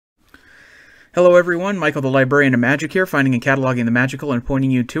Hello everyone, Michael the Librarian of Magic here, finding and cataloging the magical and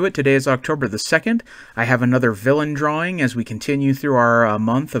pointing you to it. Today is October the 2nd. I have another villain drawing as we continue through our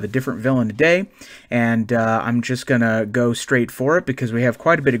month of a different villain today. And I'm just going to go straight for it because we have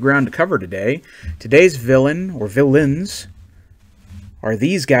quite a bit of ground to cover today. Today's villain, or villains, are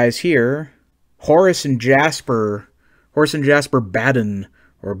these guys here. Horace and Jasper. Horace and Jasper Baden,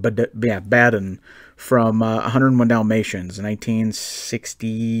 or Baden, from 101 Dalmatians,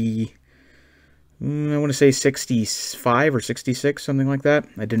 1960... I want to say 65 or 66, something like that.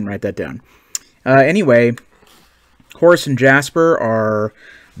 I didn't write that down. Anyway, Horace and Jasper are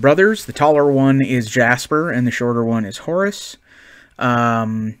brothers. The taller one is Jasper, and the shorter one is Horace.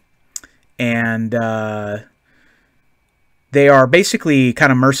 They are basically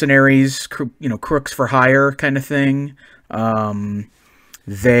kind of mercenaries, crooks for hire kind of thing.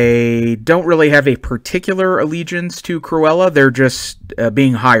 They don't really have a particular allegiance to Cruella. They're just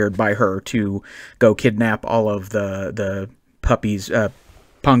being hired by her to go kidnap all of the puppies,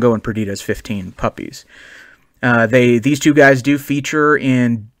 Pongo and Perdita's 15 puppies. These two guys do feature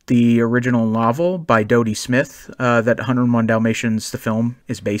in the original novel by Dodie Smith that 101 Dalmatians, the film,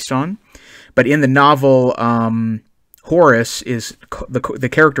 is based on. But in the novel, Horace is the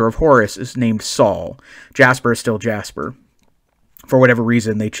character of Horace is named Saul. Jasper is still Jasper. For whatever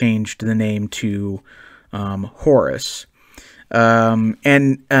reason, they changed the name to Horace. And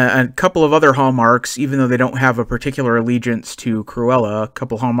a couple of other hallmarks, even though they don't have a particular allegiance to Cruella, a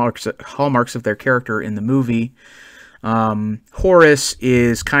couple hallmarks of their character in the movie. Horace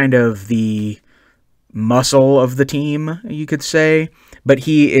is kind of the muscle of the team, you could say, but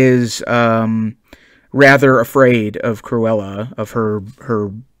he is rather afraid of Cruella, of her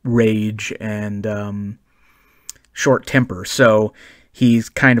rage and short temper, so he's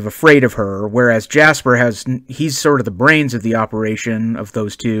kind of afraid of her, whereas Jasper he's sort of the brains of the operation of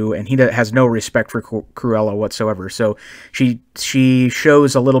those two, and he has no respect for Cruella whatsoever, so she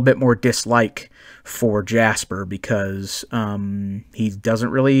shows a little bit more dislike for Jasper because he's not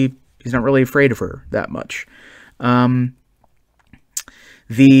really afraid of her that much.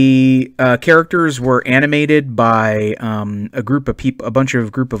 The characters were animated by a group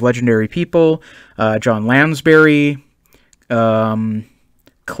of legendary people: John Lansbury,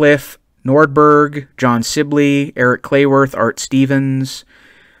 Cliff Nordberg, John Sibley, Eric Clayworth, Art Stevens,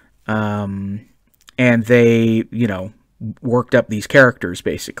 and they, worked up these characters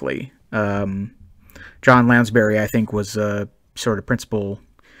basically. John Lansbury, I think, was sort of principal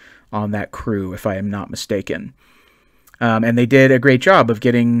on that crew, if I am not mistaken. And they did a great job of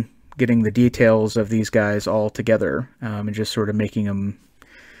getting the details of these guys all together, and just sort of making them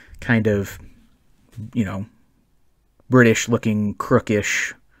kind of, British-looking, crook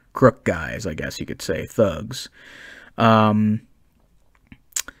guys, I guess you could say, thugs. The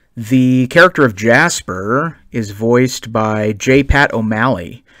character of Jasper is voiced by J. Pat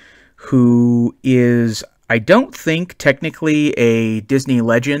O'Malley, who is, I don't think, technically a Disney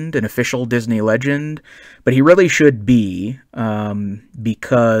legend, an official Disney legend, but he really should be,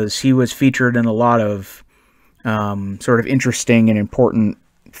 because he was featured in a lot of sort of interesting and important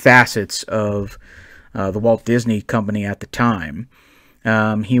facets of the Walt Disney Company at the time.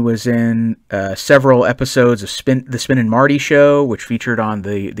 He was in several episodes of the Spin and Marty Show, which featured on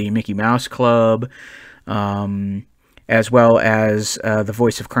the Mickey Mouse Club, as well as the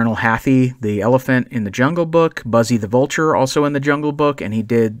voice of Colonel Hathy, the elephant in the Jungle Book, Buzzy the vulture, also in the Jungle Book, and he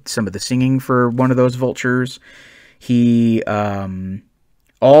did some of the singing for one of those vultures. He,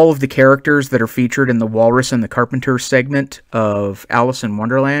 all of the characters that are featured in the Walrus and the Carpenter segment of Alice in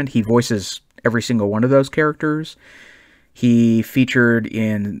Wonderland, he voices every single one of those characters. He featured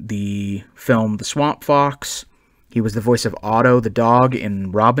in the film The Swamp Fox. He was the voice of Otto the dog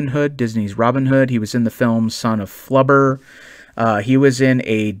in Robin Hood, Disney's Robin Hood. He was in the film Son of Flubber. He was in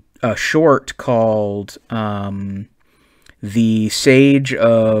a short called The Sage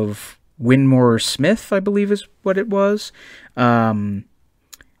of Winmore Smith, I believe is what it was. And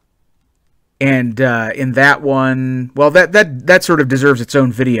in that one, well, that sort of deserves its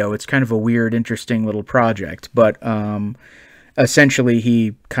own video. It's kind of a weird, interesting little project, but essentially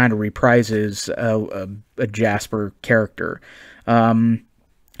he kind of reprises a Jasper character.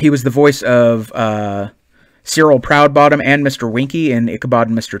 He was the voice of Cyril Proudbottom and Mr. Winky in Ichabod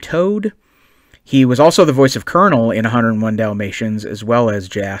and Mr. Toad. He was also the voice of Colonel in 101 Dalmatians, as well as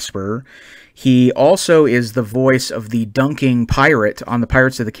Jasper. He also is the voice of the dunking pirate on the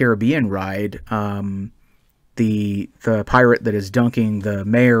Pirates of the Caribbean ride, the pirate that is dunking the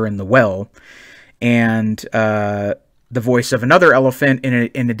mayor in the well, and the voice of another elephant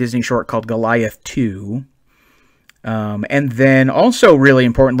in a Disney short called Goliath 2. And then also really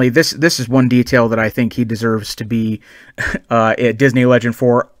importantly, this is one detail that I think he deserves to be a Disney legend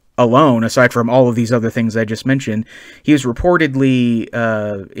for alone, aside from all of these other things I just mentioned. He was reportedly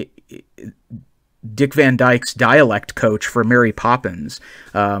Dick Van Dyke's dialect coach for Mary Poppins,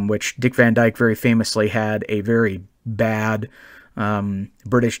 which Dick Van Dyke very famously had a very bad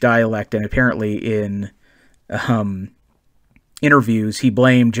British dialect, and apparently in interviews he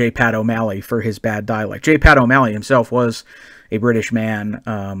blamed J. Pat O'Malley for his bad dialect. J. Pat O'Malley himself was a British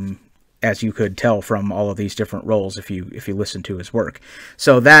man, as you could tell from all of these different roles if you listen to his work.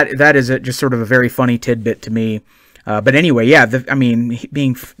 So that is just sort of a very funny tidbit to me. But anyway, yeah, I mean,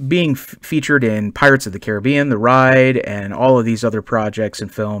 being featured in Pirates of the Caribbean, The Ride, and all of these other projects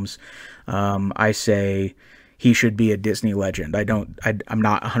and films, I say he should be a Disney legend. I'm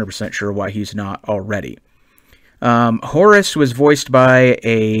not 100% sure why he's not already. Horace was voiced by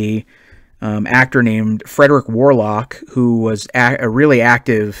a actor named Frederick Warlock, who was really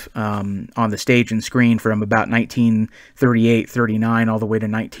active on the stage and screen from about 1938-39 all the way to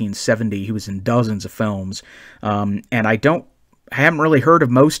 1970. He was in dozens of films, and I haven't really heard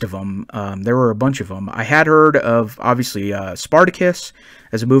of most of them. There were a bunch of them. I had heard of, obviously, Spartacus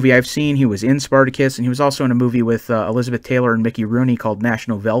as a movie I've seen. He was in Spartacus, and he was also in a movie with Elizabeth Taylor and Mickey Rooney called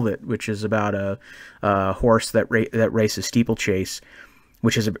National Velvet, which is about a horse that races steeplechase,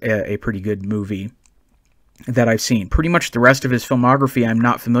 which is a pretty good movie that I've seen. Pretty much the rest of his filmography I'm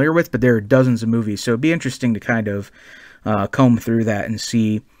not familiar with, but there are dozens of movies, so it'd be interesting to kind of comb through that and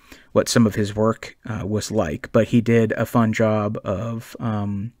see what some of his work was like. But he did a fun job of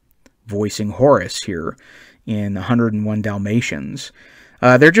voicing Horace here in 101 Dalmatians.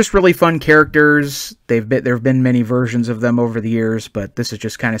 They're just really fun characters. There have been many versions of them over the years, but this is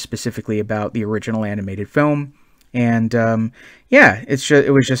just kind of specifically about the original animated film. And yeah,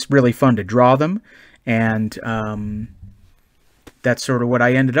 it was just really fun to draw them, and that's sort of what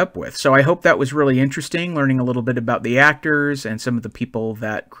I ended up with. So I hope that was really interesting, learning a little bit about the actors and some of the people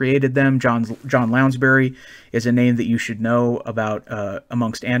that created them. John Lounsbury is a name that you should know about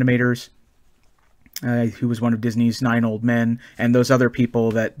amongst animators. He was one of Disney's 9 old men, and those other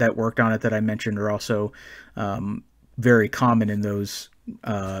people that worked on it that I mentioned are also very common in those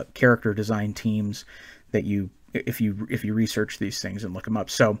character design teams that if you research these things and look them up.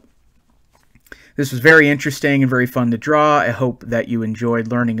 So this was very interesting and very fun to draw. I hope that you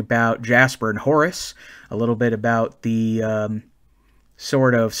enjoyed learning about Jasper and Horace, a little bit about the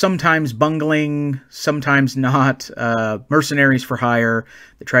sort of sometimes bungling, sometimes not, mercenaries for hire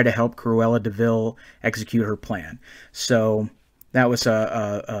that try to help Cruella de Vil execute her plan. So that was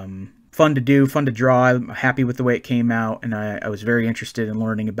fun to do, fun to draw. I'm happy with the way it came out, and I was very interested in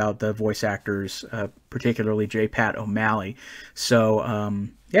learning about the voice actors, particularly J. Pat O'Malley. So,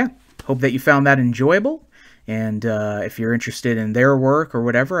 yeah, hope that you found that enjoyable, and if you're interested in their work or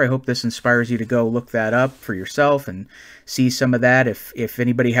whatever, I hope this inspires you to go look that up for yourself and see some of that. If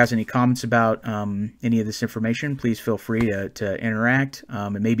anybody has any comments about any of this information, please feel free to interact.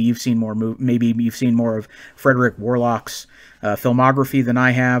 And maybe you've seen more of Frederick Warlock's filmography than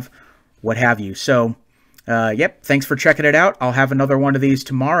I have, what have you. So, yep, thanks for checking it out. I'll have another one of these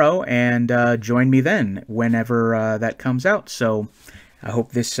tomorrow, and join me then whenever that comes out. So I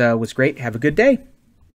hope this was great. Have a good day.